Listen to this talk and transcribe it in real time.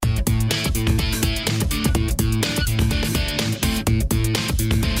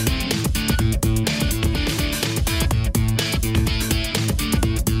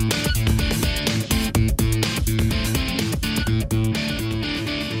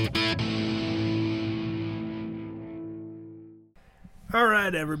All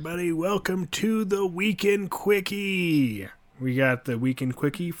right, everybody, welcome to the Weekend Quickie. We got the Weekend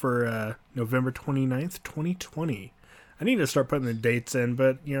Quickie for November 29th, 2020. I need to start putting the dates in,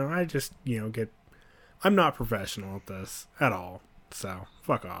 but, I just, I'm not professional at this at all, so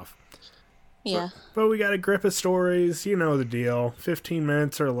fuck off. Yeah. But we got a grip of stories, you know the deal. 15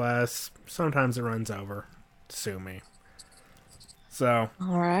 minutes or less. Sometimes it runs over. Sue me. So,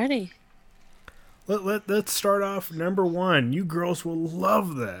 Alrighty. let's start off number one. You girls will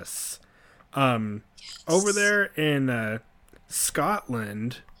love this. Over there in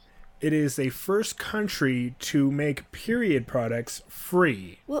Scotland, it is the first country to make period products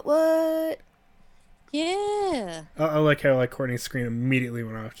free. What? Yeah. I like how Courtney's screen immediately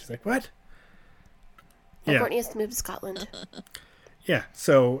went off. She's like, what? Yeah. Courtney has to move to Scotland. Yeah,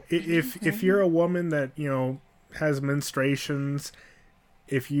 so if you're a woman that, has menstruations,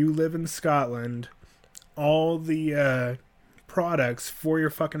 if you live in Scotland, all the products for your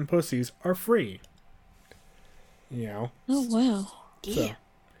fucking pussies are free. Oh, wow. Yeah.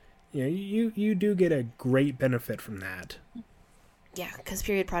 So, you do get a great benefit from that. Yeah, because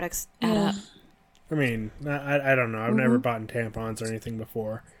period products add up. I mean, I don't know. I've never bought tampons or anything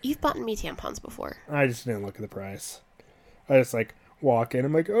before. You've bought me tampons before. I just didn't look at the price. I just, walk in.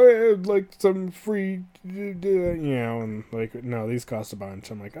 I'm like, oh, I'd like some free, and, no, these cost a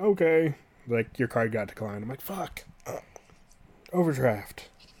bunch. I'm like, okay. Your card got declined. I'm like, fuck. Overdraft.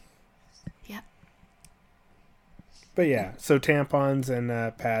 Yep. But yeah, so tampons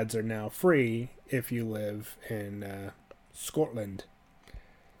and pads are now free if you live in Scotland.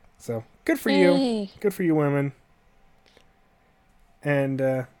 So, good for you. Good for you, women.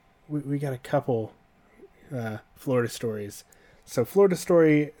 And we got a couple Florida stories. So, Florida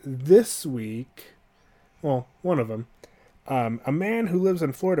story this week, well, one of them. A man who lives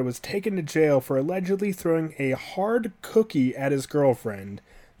in Florida was taken to jail for allegedly throwing a hard cookie at his girlfriend.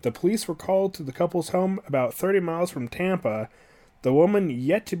 The police were called to the couple's home about 30 miles from Tampa. The woman,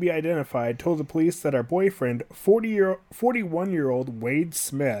 yet to be identified, told the police that her boyfriend, 41-year-old Wade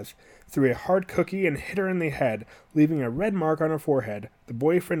Smith, threw a hard cookie and hit her in the head, leaving a red mark on her forehead. The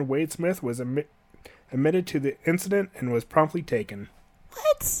boyfriend, Wade Smith, was admitted to the incident and was promptly taken.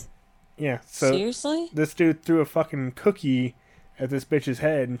 What? Yeah, so seriously? This dude threw a fucking cookie at this bitch's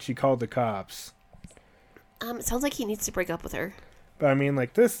head and she called the cops. It sounds like he needs to break up with her. But I mean,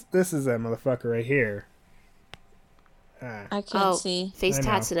 this is that motherfucker right here. I can't see. Face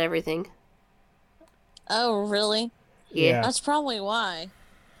tats and everything. Oh, really? Yeah. That's probably why.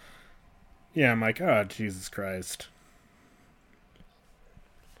 Yeah, I'm like, oh, Jesus Christ.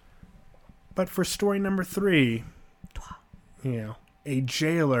 But for story number 3, a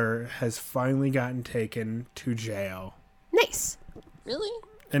jailer has finally gotten taken to jail. Nice. Really?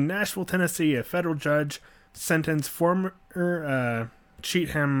 In Nashville, Tennessee, a federal judge sentenced former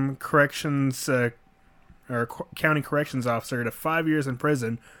Cheatham Corrections County Corrections officer to 5 years in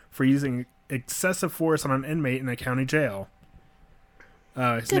prison for using excessive force on an inmate in a county jail.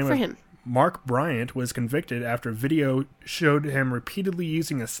 His Good name for was him. Mark Bryant was convicted after video showed him repeatedly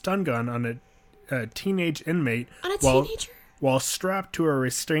using a stun gun on a teenage inmate teenager? While strapped to a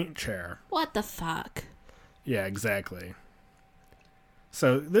restraint chair. What the fuck? Yeah, exactly.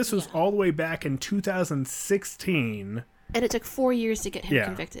 So this was all the way back in 2016. And it took 4 years to get him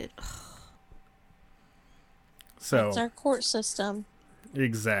convicted. So it's our court system.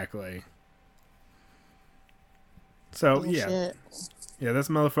 Exactly. So Bullshit. Yeah, this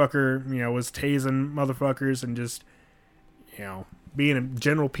motherfucker, was tasing motherfuckers and just, being a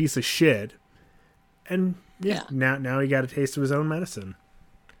general piece of shit. And now he got a taste of his own medicine.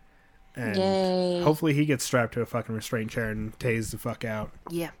 And Yay. hopefully he gets strapped to a fucking restraint chair and tased the fuck out.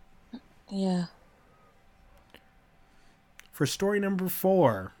 Yeah. Yeah. For story number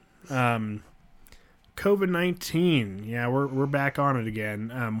 4, COVID-19. Yeah, we're back on it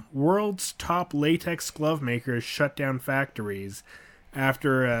again. World's top latex glove makers shut down factories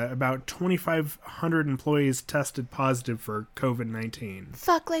after about 2,500 employees tested positive for COVID-19.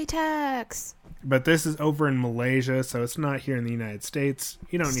 Fuck latex. But this is over in Malaysia, so it's not here in the United States.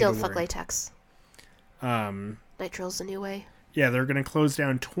 You don't Still need to worry. fuck latex. Nitril's the new way. Yeah, they're going to close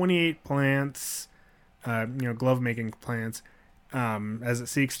down 28 plants, glove making plants, as it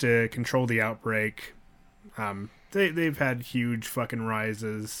seeks to control the outbreak. They've had huge fucking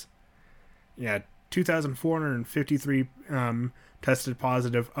rises. Yeah, 2,453 tested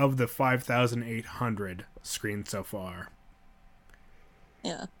positive of the 5,800 screened so far.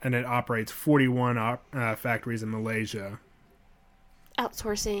 Yeah. And it operates 41 factories in Malaysia.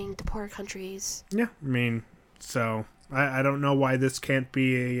 Outsourcing to poor countries. Yeah, I mean, so I don't know why this can't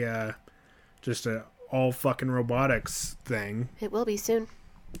be just a all fucking robotics thing. It will be soon.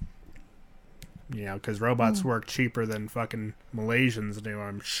 You know, because robots work cheaper than fucking Malaysians do,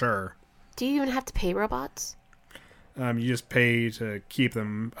 I'm sure. Do you even have to pay robots? You just pay to keep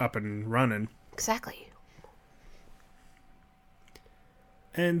them up and running. Exactly.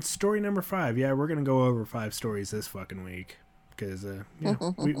 And story number 5. Yeah, we're going to go over 5 stories this fucking week. Because,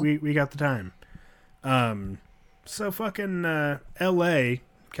 we got the time. So fucking L.A.,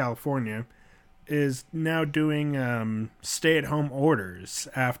 California, is now doing stay-at-home orders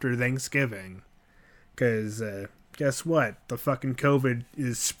after Thanksgiving. Because, guess what? The fucking COVID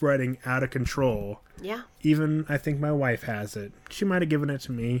is spreading out of control. Yeah. Even, I think my wife has it. She might have given it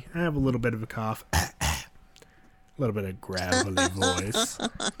to me. I have a little bit of a cough. A little bit of gravelly voice.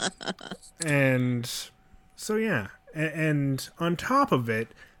 And, so yeah. And on top of it,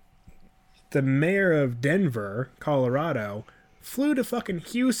 the mayor of Denver, Colorado, flew to fucking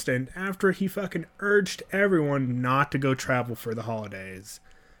Houston after he fucking urged everyone not to go travel for the holidays.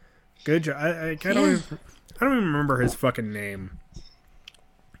 Good job. I don't even remember his fucking name.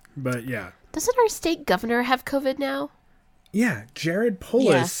 But yeah. Doesn't our state governor have COVID now? Yeah, Jared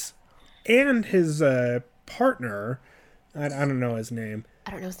Polis and his partner, I don't know his name.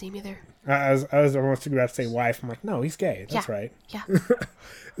 I don't know his name either. I was almost about to say wife. I'm like, no, he's gay. That's right. Yeah.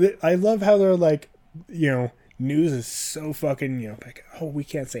 I love how they're like, you know, news is so fucking, you know, like, oh, we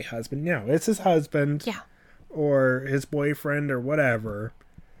can't say husband. No, it's his husband. Yeah. Or his boyfriend or whatever.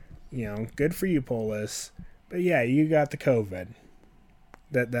 You know, good for you, Polis. But yeah, you got the COVID.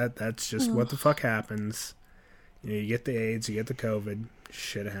 That's just what the fuck happens. You know, you get the AIDS, you get the COVID.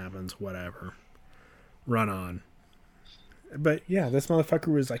 Shit happens, whatever. Run on. But yeah, this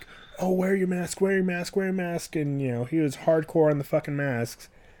motherfucker was like, oh, wear your mask, wear your mask, wear your mask. And, you know, he was hardcore on the fucking masks.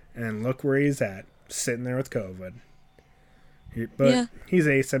 And look where he's at, sitting there with COVID. But he's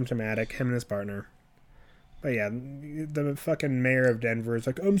asymptomatic, him and his partner. But yeah, the fucking mayor of Denver is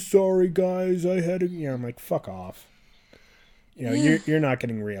like, I'm sorry, guys, I had to... You know, I'm like, fuck off. You know, you're not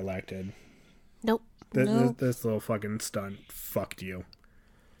getting reelected. Nope. This little fucking stunt fucked you.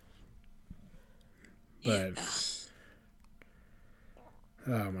 But...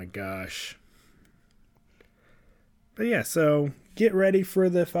 Oh my gosh. But yeah, so get ready for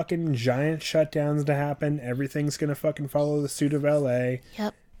the fucking giant shutdowns to happen. Everything's gonna fucking follow the suit of LA.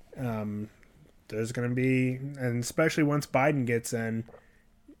 Yep. There's gonna be, and especially once Biden gets in,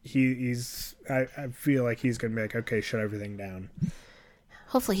 I feel like he's gonna be like, okay, shut everything down.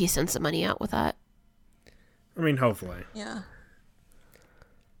 Hopefully he sends some money out with that. I mean, hopefully. Yeah.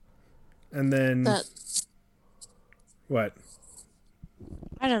 And then... What?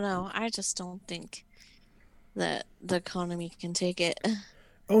 I don't know. I just don't think that the economy can take it.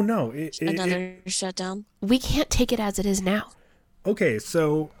 Oh, no. Another shutdown. We can't take it as it is now. Okay,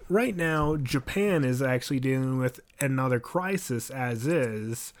 so right now, Japan is actually dealing with another crisis as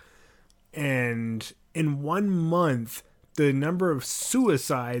is. And in 1 month, the number of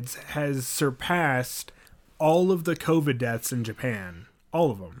suicides has surpassed all of the COVID deaths in Japan. All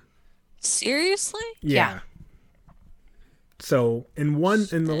of them. Seriously? Yeah. So in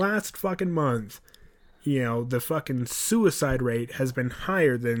the last fucking month, you know, the fucking suicide rate has been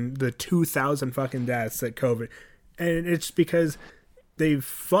higher than the 2,000 fucking deaths that COVID. And it's because they've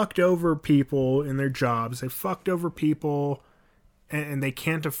fucked over people in their jobs. They fucked over people and they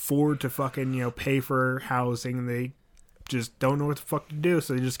can't afford to fucking, you know, pay for housing. They just don't know what the fuck to do,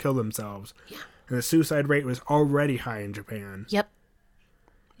 so they just kill themselves. Yeah. And the suicide rate was already high in Japan. Yep.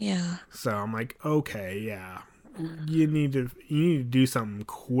 Yeah. So I'm like, okay, yeah. You need to do something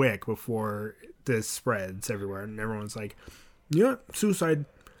quick before this spreads everywhere. And everyone's like, yeah, suicide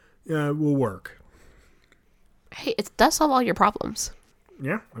will work. Hey, it does solve all your problems.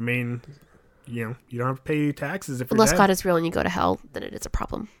 Yeah, I mean, you know, you don't have to pay taxes if Unless you're dead. God is real and you go to hell, then it is a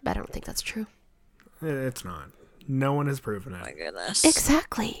problem. But I don't think that's true. It's not. No one has proven it. My goodness.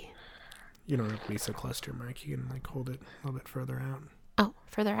 Exactly. You don't have to be so close to your mic. You can, like, hold it a little bit further out. Oh,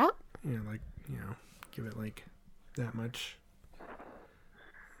 further out? Yeah, like, you know, give it, like, that much.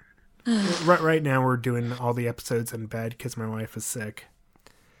 Right now we're doing all the episodes in bed because my wife is sick.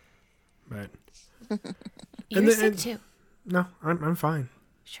 But... You're sick too. No, I'm fine.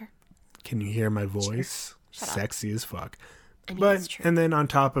 Sure. Can you hear my voice? Shut up. Sexy as fuck. I mean, that's true. And then on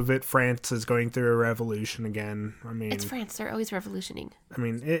top of it, France is going through a revolution again. I mean, it's France. They're always revolutioning. I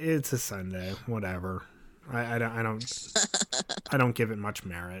mean, it's a Sunday. Whatever. I don't give it much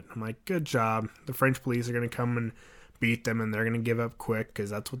merit. I'm like, good job. The French police are going to come and beat them, and they're going to give up quick because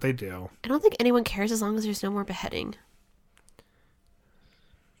that's what they do. I don't think anyone cares as long as there's no more beheading.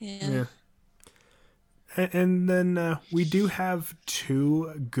 Yeah. And then we do have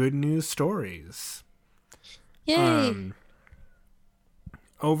 2 good news stories. Yay!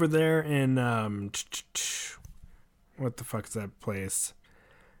 Over there in what the fuck is that place?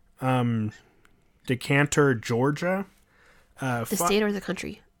 Decanter, Georgia. The state or the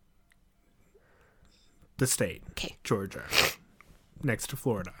country? The state. Okay. Georgia. Next to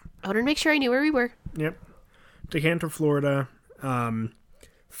Florida. I wanted to make sure I knew where we were. Yep. Decanter, Florida.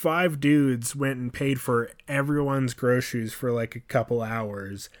 5 dudes went and paid for everyone's groceries for like a couple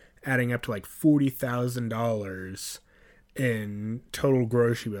hours, adding up to like $40,000 in total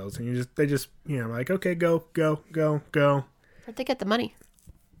grocery bills. And they just like, okay, go. Where'd they get the money?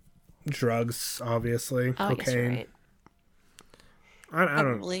 Drugs, obviously. Oh, cocaine. I guess I don't know.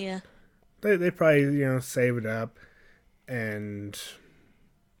 Probably, yeah. They probably, save it up and,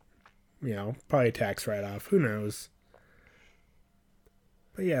 probably tax write-off. Who knows?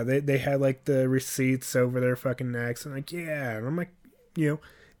 But yeah, they had, like, the receipts over their fucking necks. And, like, yeah. And I'm like,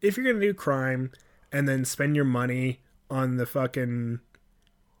 if you're going to do crime and then spend your money on the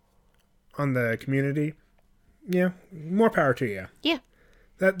community, more power to you. Yeah.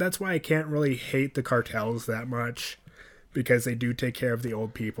 That's why I can't really hate the cartels that much. Because they do take care of the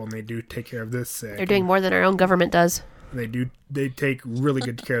old people and they do take care of the sick. They're doing more than our own government does. They take really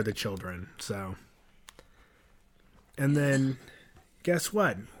good care of the children. So, and then, guess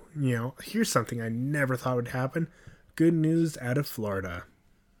what? Here's something I never thought would happen. Good news out of Florida.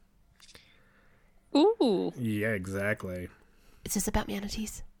 Ooh. Yeah, exactly. Is this about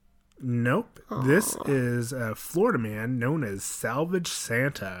manatees? Nope. Aww. This is a Florida man known as Salvage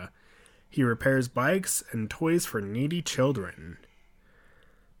Santa. He repairs bikes and toys for needy children.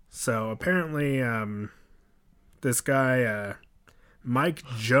 So apparently, this guy, Mike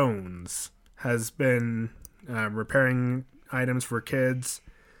Jones, has been repairing items for kids.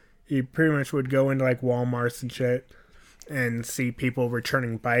 He pretty much would go into like Walmarts and shit and see people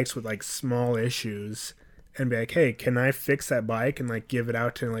returning bikes with like small issues and be like, hey, can I fix that bike and like give it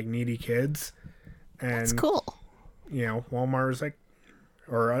out to like needy kids? And That's cool. Walmart was like,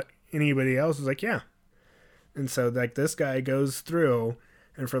 or anybody else was like, yeah. And so like this guy goes through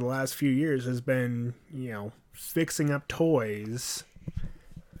and for the last few years has been, fixing up toys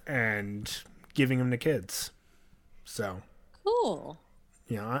and giving them to kids. So Cool.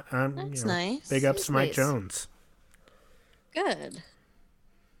 I'm That's nice. big ups to Mike Nice. Jones. Good.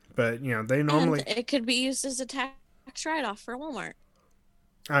 But they normally And it could be used as a tax write-off for Walmart.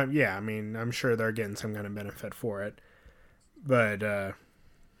 yeah, I mean, I'm sure they're getting some kind of benefit for it. But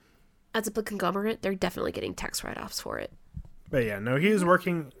As a big conglomerate, they're definitely getting tax write-offs for it. But yeah, no, he was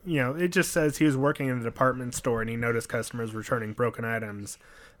working, it just says he was working in a department store and he noticed customers returning broken items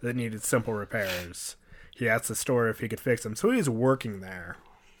that needed simple repairs. He asked the store if he could fix them. So he was working there.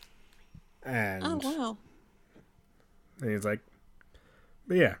 And Oh, wow. and he's like,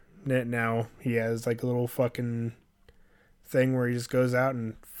 but yeah, now he has like a little fucking thing where he just goes out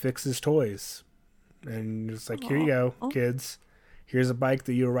and fixes toys. And just like, here you go, kids. Here's a bike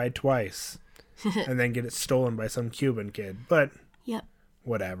that you'll ride twice. And then get it stolen by some Cuban kid. But, Yep.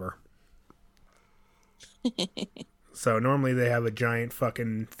 whatever. So normally they have a giant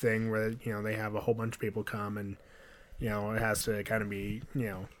fucking thing where, they have a whole bunch of people come and, it has to kind of be,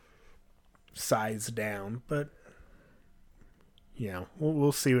 sized down. But,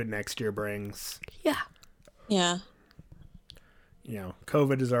 we'll see what next year brings. Yeah. Yeah.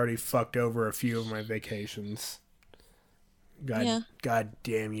 COVID has already fucked over a few of my vacations. God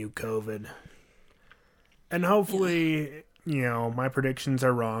damn you, COVID. And hopefully, my predictions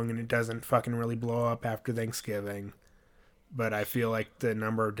are wrong and it doesn't fucking really blow up after Thanksgiving. But I feel like the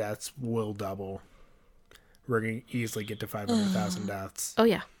number of deaths will double. We're going to easily get to 500,000 deaths. Oh,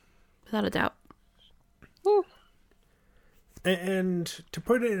 yeah. Without a doubt. Woo. And to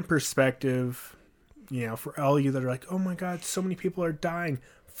put it in perspective, for all you that are like, oh my God, so many people are dying.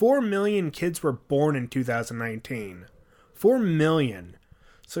 4 million kids were born in 2019. 4 million.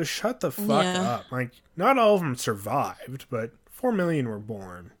 So shut the fuck up. Like, not all of them survived, but 4 million were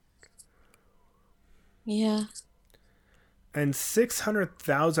born. Yeah. And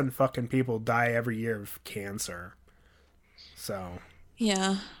 600,000 fucking people die every year of cancer. So,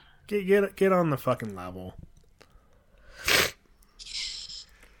 Yeah. get on the fucking level.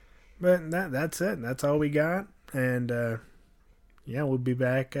 But that's it. That's all we got. And, we'll be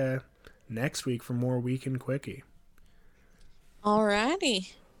back next week for more Week in Quickie.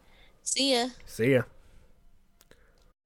 Alrighty. See ya. See ya.